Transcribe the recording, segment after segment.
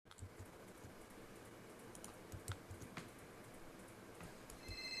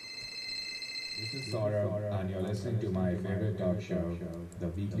This is Saurabh, and you're listening to my favorite talk show, The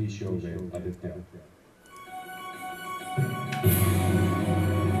Weekly Show with Aditya.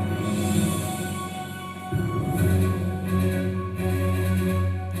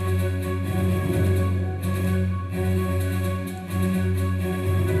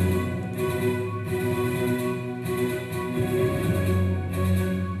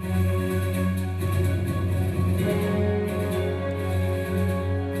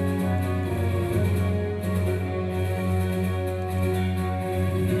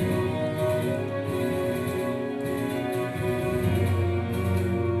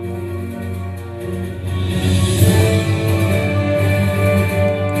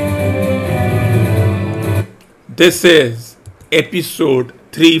 This is episode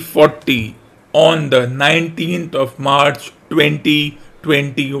 340 on the 19th of March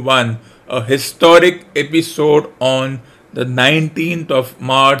 2021, a historic episode on the 19th of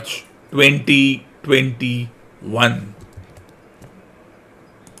March 2021.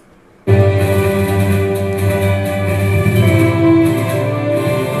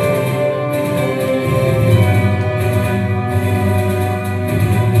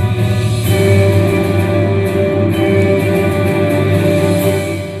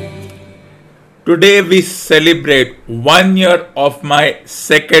 Today we celebrate 1 year of my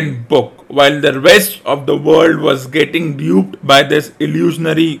second book, while the rest of the world was getting duped by this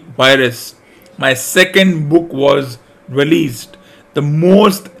illusionary virus. My second book was released, the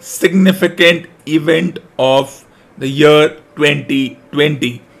most significant event of the year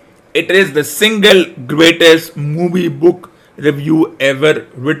 2020. It is the single greatest movie book review ever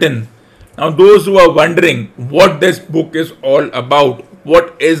written. Now, those who are wondering what this book is all about,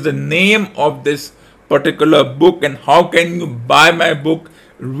 what is the name of this particular book, and how can you buy my book,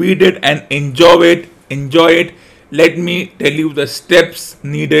 read it, and enjoy it, let me tell you the steps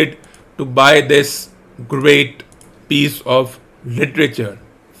needed to buy this great piece of literature.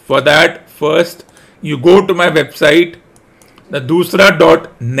 For that, first you go to my website,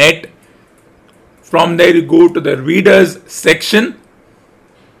 thedusra.net. From there you go to the readers section.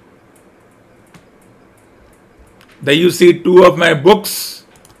 There you see two of my books,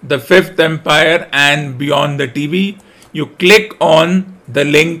 The Fifth Empire and Beyond the TV. You click on the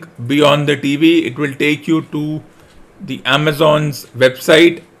link Beyond the TV. It will take you to the Amazon's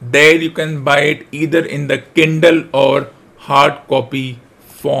website. There you can buy it either in the Kindle or hard copy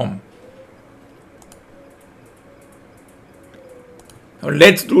form. Now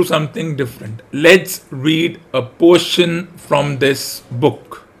let's do something different. Let's read a portion from this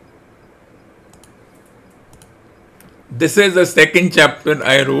book. This is the second chapter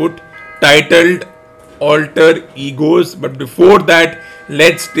I wrote, titled Alter Egos. But before that,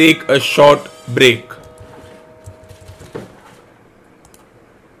 let's take a short break.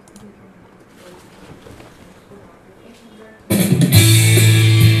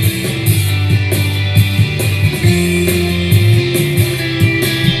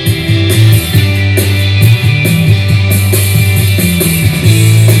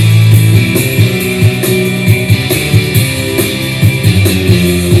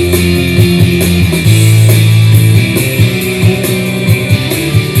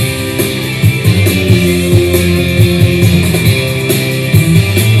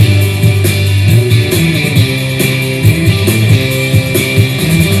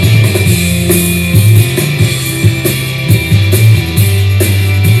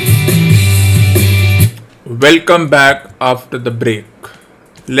 Welcome back after the break.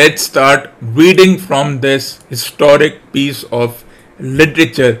 Let's start reading from this historic piece of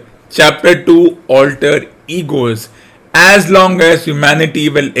literature. Chapter 2, Alter Egos. As long as humanity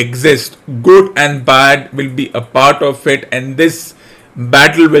will exist, good and bad will be a part of it, and this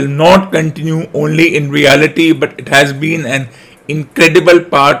battle will not continue only in reality, but it has been an incredible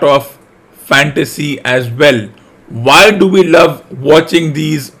part of fantasy as well. Why do we love watching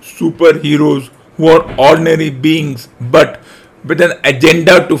these superheroes who are ordinary beings but with an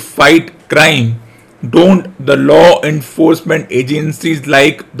agenda to fight crime? Don't the law enforcement agencies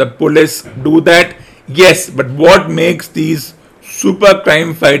like the police do that? Yes, but what makes these super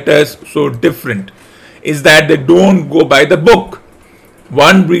crime fighters so different is that they don't go by the book.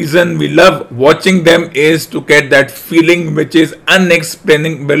 One reason we love watching them is to get that feeling which is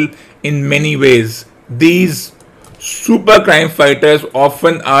unexplainable in many ways. These super crime fighters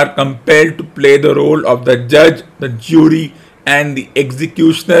often are compelled to play the role of the judge, the jury, and the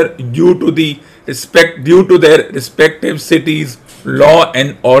executioner due to their respective cities' law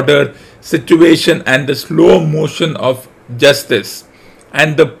and order situation and the slow motion of justice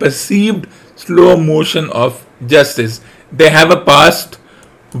and the perceived slow motion of justice. They have a past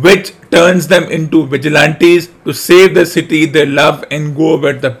which turns them into vigilantes to save the city they love and go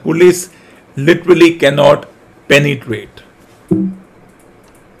where the police literally cannot penetrate.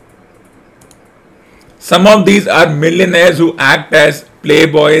 Some of these are millionaires who act as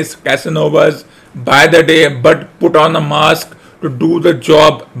playboys, Casanovas by the day but put on a mask to do the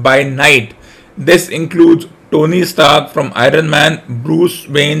job by night. This includes Tony Stark from Iron Man, Bruce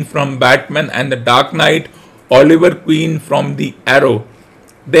Wayne from Batman and the Dark Knight, Oliver Queen from The Arrow.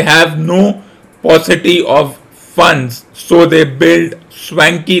 They have no paucity of funds, so they build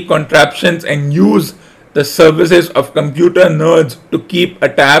swanky contraptions and use the services of computer nerds to keep a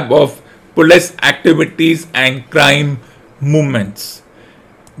tab of police activities and crime movements.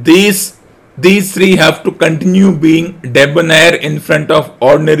 These these three have to continue being debonair in front of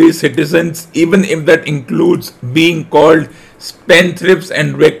ordinary citizens, even if that includes being called spendthrifts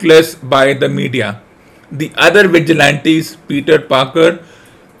and reckless by the media. The other vigilantes, Peter Parker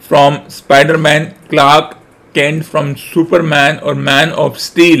from Spider Man, Clark Kent from Superman or Man of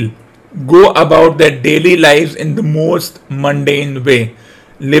Steel, go about their daily lives in the most mundane way,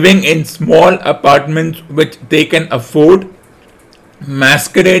 living in small apartments which they can afford,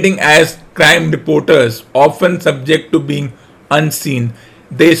 masquerading as crime reporters, often subject to being unseen.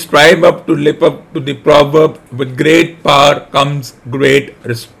 They strive up to live up to the proverb, with great power comes great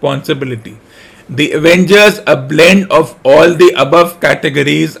responsibility. The Avengers, a blend of all the above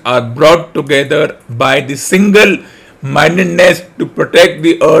categories, are brought together by the single mindedness to protect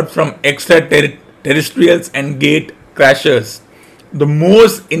the earth from extraterrestrials and gate crashers. The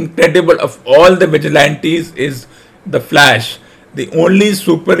most incredible of all the vigilantes is the Flash, the only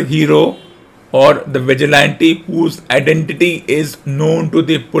superhero or the vigilante whose identity is known to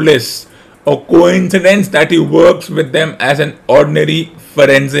the police. A coincidence that he works with them as an ordinary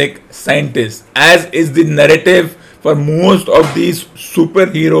forensic scientist. As is the narrative for most of these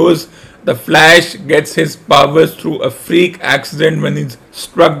superheroes, the Flash gets his powers through a freak accident when he's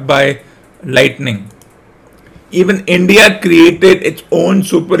struck by lightning. Even India created its own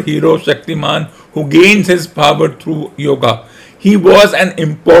superhero Shaktiman who gains his power through yoga. He was an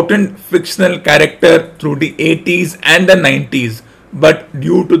important fictional character through the 80s and the 90s, but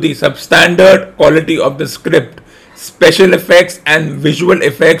due to the substandard quality of the script, special effects, and visual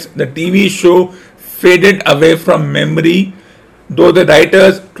effects, the TV show faded away from memory, though the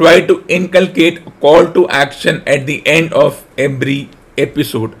writers tried to inculcate a call to action at the end of every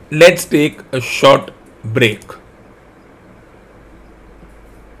episode. Let's take a short break.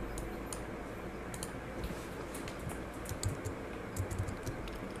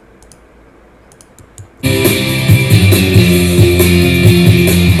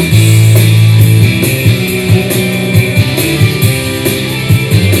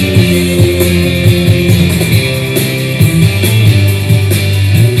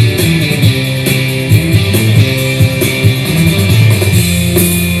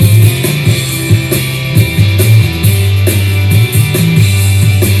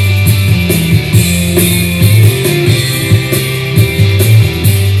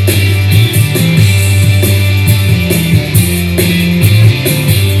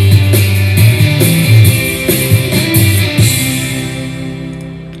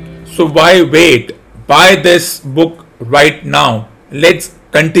 So why wait? Buy this book right now. Let's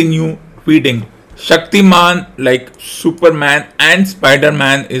continue reading. Shaktiman, like Superman and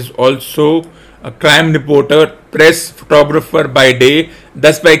Spider-Man, is also a crime reporter, press photographer by day.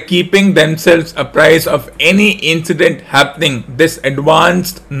 Thus, by keeping themselves apprised of any incident happening, this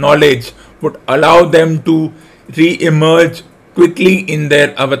advanced knowledge would allow them to re-emerge quickly in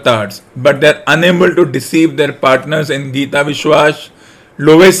their avatars. But they're unable to deceive their partners in Geeta Vishwas,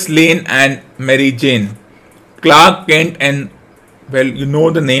 Lois Lane and Mary Jane. Clark Kent and, well, you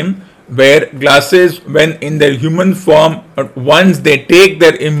know the name, wear glasses when in their human form, but once they take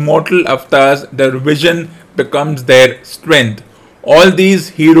their immortal avatars, their vision becomes their strength. All these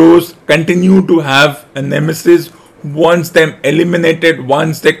heroes continue to have a nemesis who wants them eliminated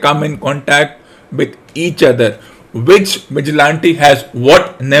once they come in contact with each other. Which vigilante has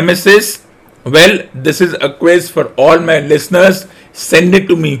what nemesis? Well, this is a quiz for all my listeners. Send it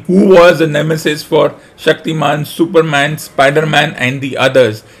to me. Who was the nemesis for Shaktiman, Superman, Spider-Man and the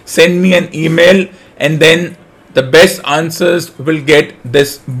others? Send me an email and then the best answers will get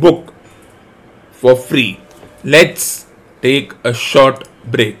this book for free. Let's take a short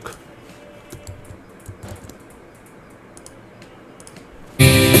break.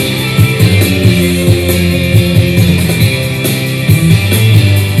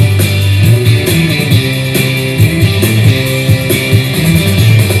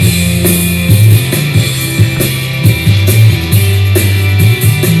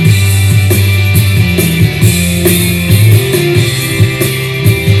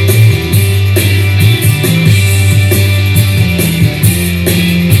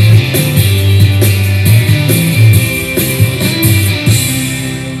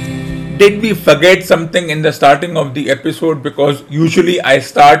 Did we forget something in the starting of the episode? Because usually I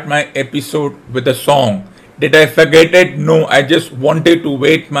start my episode with a song. Did I forget it? No, I just wanted to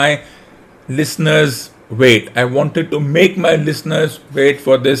wait my listeners wait. I wanted to make my listeners wait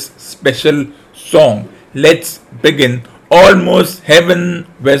for this special song. Let's begin. Almost Heaven,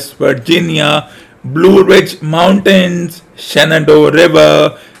 West Virginia, Blue Ridge Mountains, Shenandoah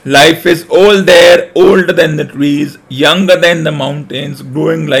River. Life is old there, older than the trees, younger than the mountains,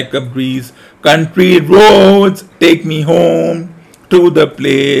 growing like a breeze. Country roads take me home to the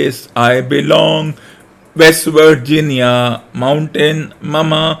place I belong. West Virginia, mountain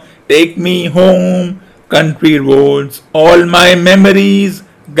mama, take me home. Country roads, all my memories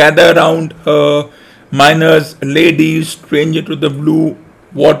gather round her. Miners, ladies, stranger to the blue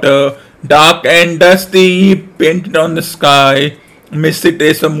water, dark and dusty, painted on the sky. Misty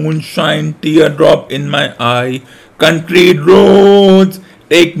taste of moonshine, teardrop in my eye. Country roads,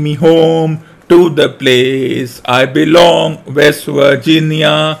 take me home to the place I belong. West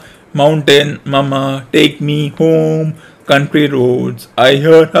Virginia, mountain mama, take me home. Country roads, I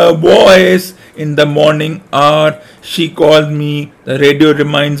heard her voice in the morning hour. She called me, the radio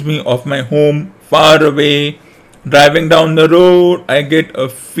reminds me of my home far away. Driving down the road, I get a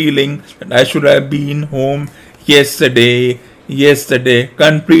feeling that I should have been home yesterday. Yesterday,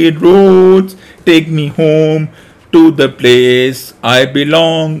 country roads take me home to the place I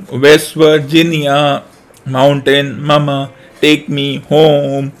belong. West Virginia, mountain mama, take me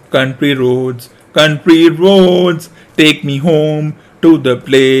home. Country roads, take me home to the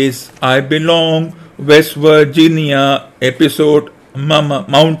place I belong. West Virginia, episode mama,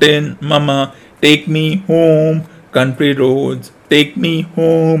 mountain mama, take me home. Country roads, take me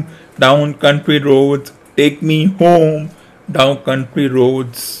home. Down country roads, take me home. Down country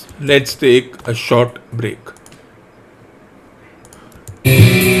roads. Let's take a short break.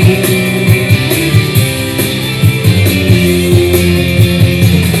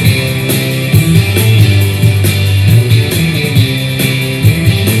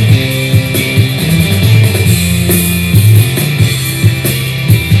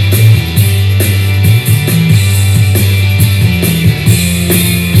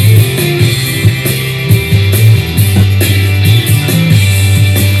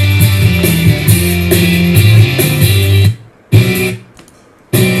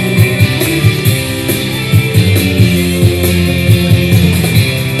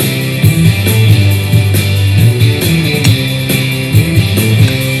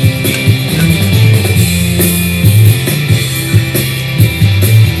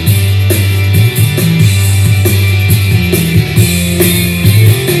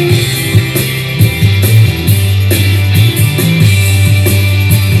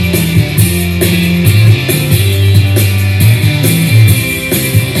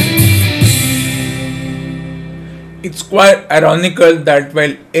 It's quite ironical that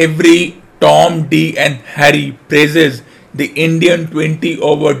while every Tom, D, and Harry praises the Indian 20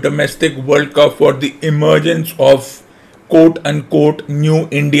 over domestic World Cup for the emergence of quote unquote new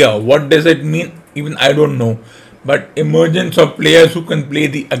India. What does it mean? Even I don't know. But emergence of players who can play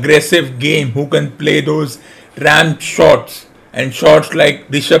the aggressive game, who can play those ramp shots and shots like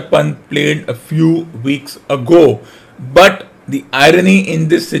Rishabh Pant played a few weeks ago. But the irony in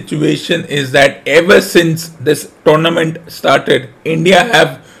this situation is that ever since this tournament started, India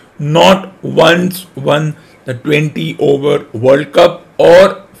have not once won the 20 over World Cup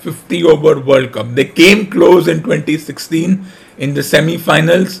or 50 over World Cup. They came close in 2016 in the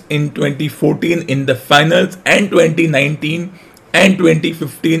semi-finals, in 2014 in the finals, and 2019 and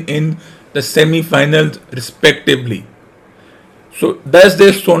 2015 in the semi-finals respectively. So does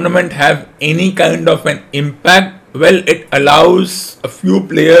this tournament have any kind of an impact? Well, it allows a few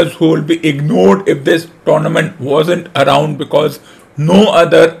players who will be ignored if this tournament wasn't around, because no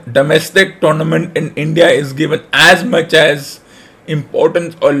other domestic tournament in India is given as much as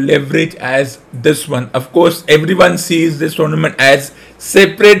importance or leverage as this one. Of course, everyone sees this tournament as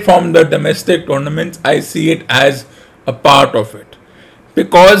separate from the domestic tournaments. I see it as a part of it,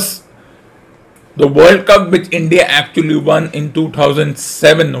 because the World Cup which India actually won in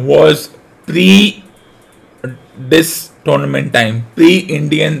 2007 was pre this tournament time,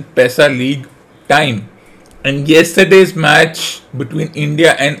 pre-Indian Pesa League time. And yesterday's match between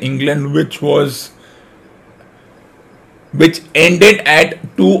India and England, which ended at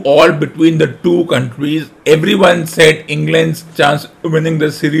 2-2 between the two countries, everyone said England's chance of winning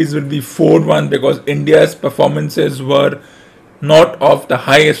the series will be 4-1 because India's performances were not of the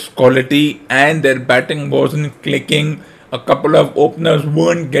highest quality and their batting wasn't clicking. A couple of openers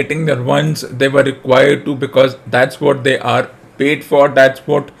weren't getting the runs they were required to, because that's what they are paid for, that's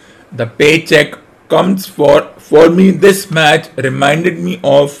what the paycheck comes for me. This match reminded me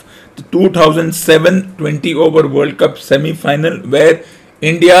of the 2007 20 over World Cup semi-final, where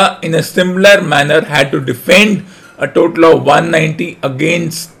India in a similar manner had to defend a total of 190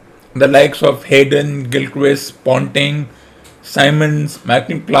 against the likes of Hayden, Gilchrist, Ponting, Simons,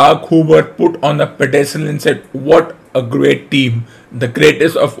 Macklin Clark, who were put on a pedestal and said, "What a great team, the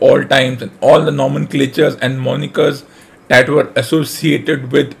greatest of all times," and all the nomenclatures and monikers that were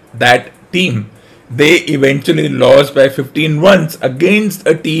associated with that team. They eventually lost by 15 runs against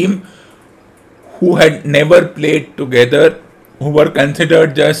a team who had never played together, who were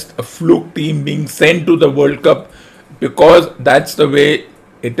considered just a fluke team being sent to the World Cup because that's the way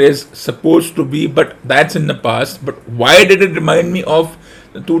it is supposed to be, but that's in the past. But why did it remind me of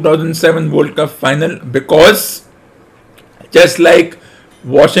the 2007 World Cup final? Because just like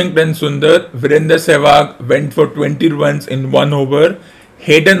Washington Sundar, Virender Sehwag went for 20 runs in 1 over.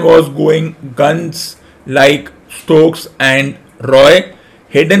 Hayden was going guns like Stokes and Roy.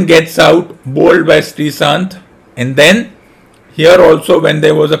 Hayden gets out, bowled by Sreesanth. And then here also, when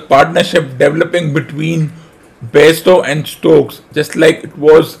there was a partnership developing between Bairstow and Stokes, just like it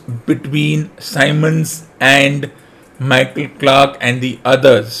was between Simons and Michael Clark and the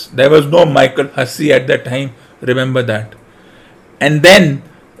others. There was no Michael Hussey at that time, remember that. And then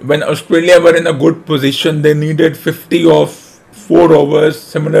when Australia were in a good position, they needed 50 of 4 overs.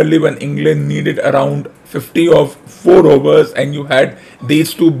 Similarly, when England needed around 50 of 4 overs, and you had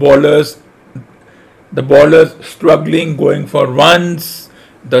these two bowlers, the bowlers struggling going for runs,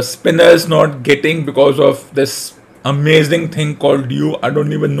 the spinners not getting because of this amazing thing called dew. I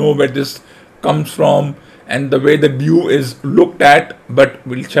don't even know where this comes from and the way the dew is looked at, but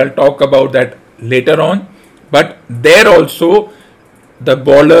we shall talk about that later on. But there also the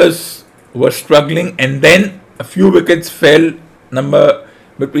bowlers were struggling, and then a few wickets fell. Number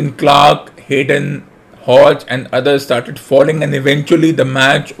between Clark, Hayden, Hodge, and others started falling, and eventually the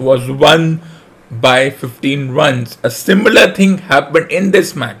match was won by 15 runs. A similar thing happened in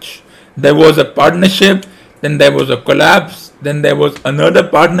this match. There was a partnership, then there was a collapse, then there was another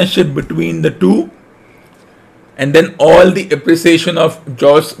partnership between the two, and then all the appreciation of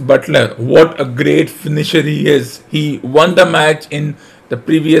Josh Butler. What a great finisher he is. He won the match in the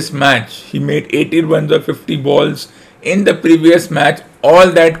previous match. He made 80 runs or 50 balls in the previous match. All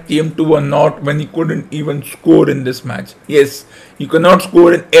that came to a naught when he couldn't even score in this match. Yes, you cannot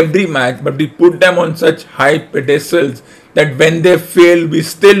score in every match, but we put them on such high pedestals that when they fail, we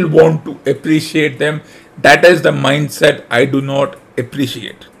still want to appreciate them. That is the mindset I do not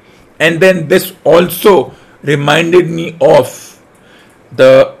appreciate. And then this also reminded me of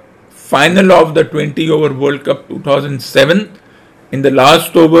the final of the 20 over World Cup 2007. In the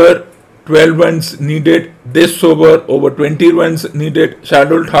last over, 12 runs needed. This over 20 runs needed.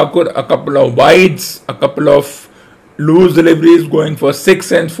 Shardul Thakur, a couple of wides, a couple of loose deliveries going for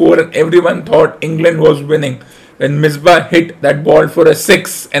 6 and 4, and everyone thought England was winning. When Misbah hit that ball for a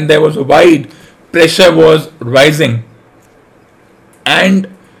 6 and there was a wide, pressure was rising. And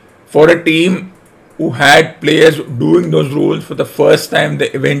for a team who had players doing those roles for the first time, they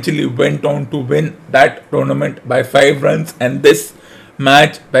eventually went on to win that tournament by 5 runs and this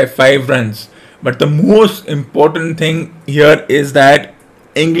match by 5 runs. But the most important thing here is that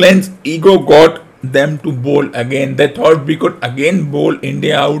England's ego got them to bowl again. They thought we could again bowl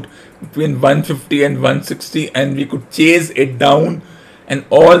India out between 150 and 160 and we could chase it down, and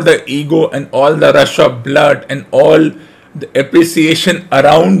all the ego and all the rush of blood and all the appreciation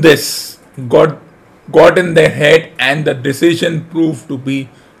around this got in their head, and the decision proved to be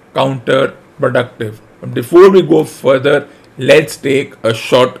counterproductive. But before we go further, let's take a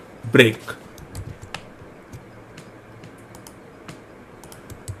short break.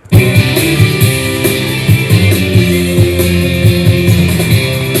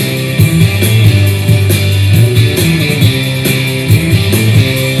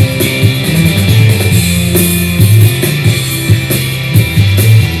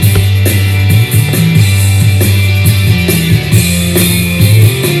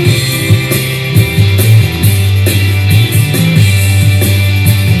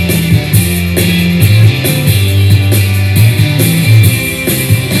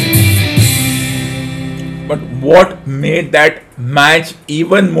 What made that match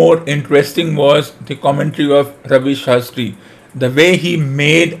even more interesting was the commentary of Ravi Shastri. The way he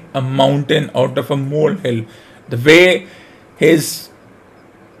made a mountain out of a molehill, the way his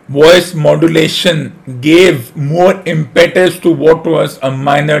voice modulation gave more impetus to what was a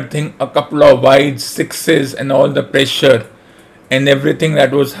minor thing, a couple of wide sixes and all the pressure and everything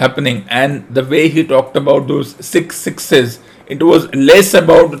that was happening. And the way he talked about those 6 sixes It was less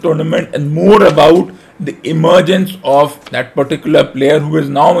about the tournament and more about the emergence of that particular player who is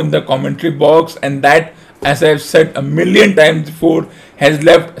now in the commentary box, and that, as I've said a million times before, has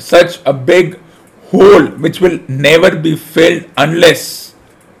left such a big hole which will never be filled unless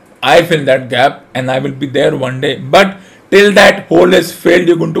I fill that gap, and I will be there one day. But till that hole is filled,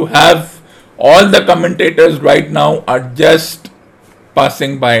 you're going to have all the commentators right now are just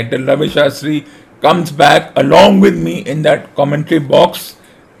passing by till Ravi Shastri comes back along with me in that commentary box.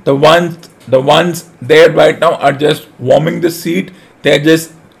 The ones there right now are just warming the seat. They're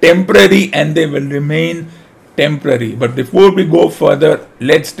just temporary and they will remain temporary. But before we go further,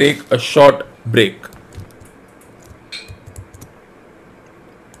 let's take a short break.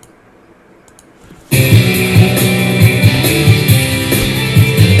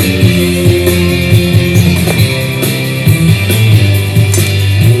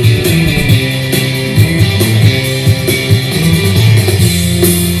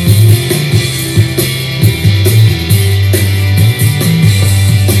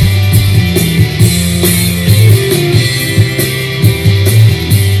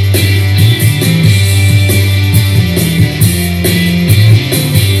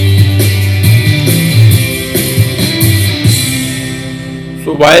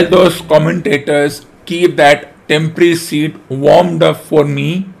 So while those commentators keep that temporary seat warmed up for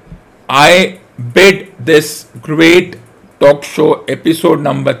me, I bid this great talk show episode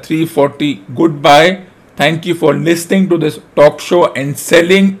number 340 goodbye. Thank you for listening to this talk show and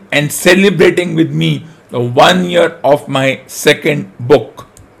selling and celebrating with me the 1 year of my second book.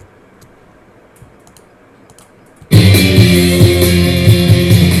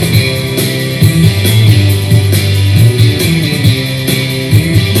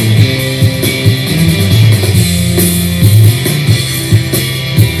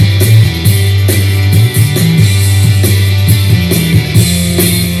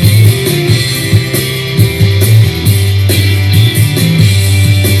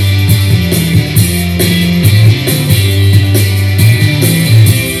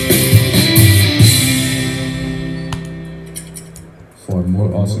 For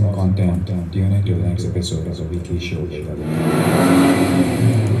more awesome content, tune in to the next episode of the Weekly Show with Ravi.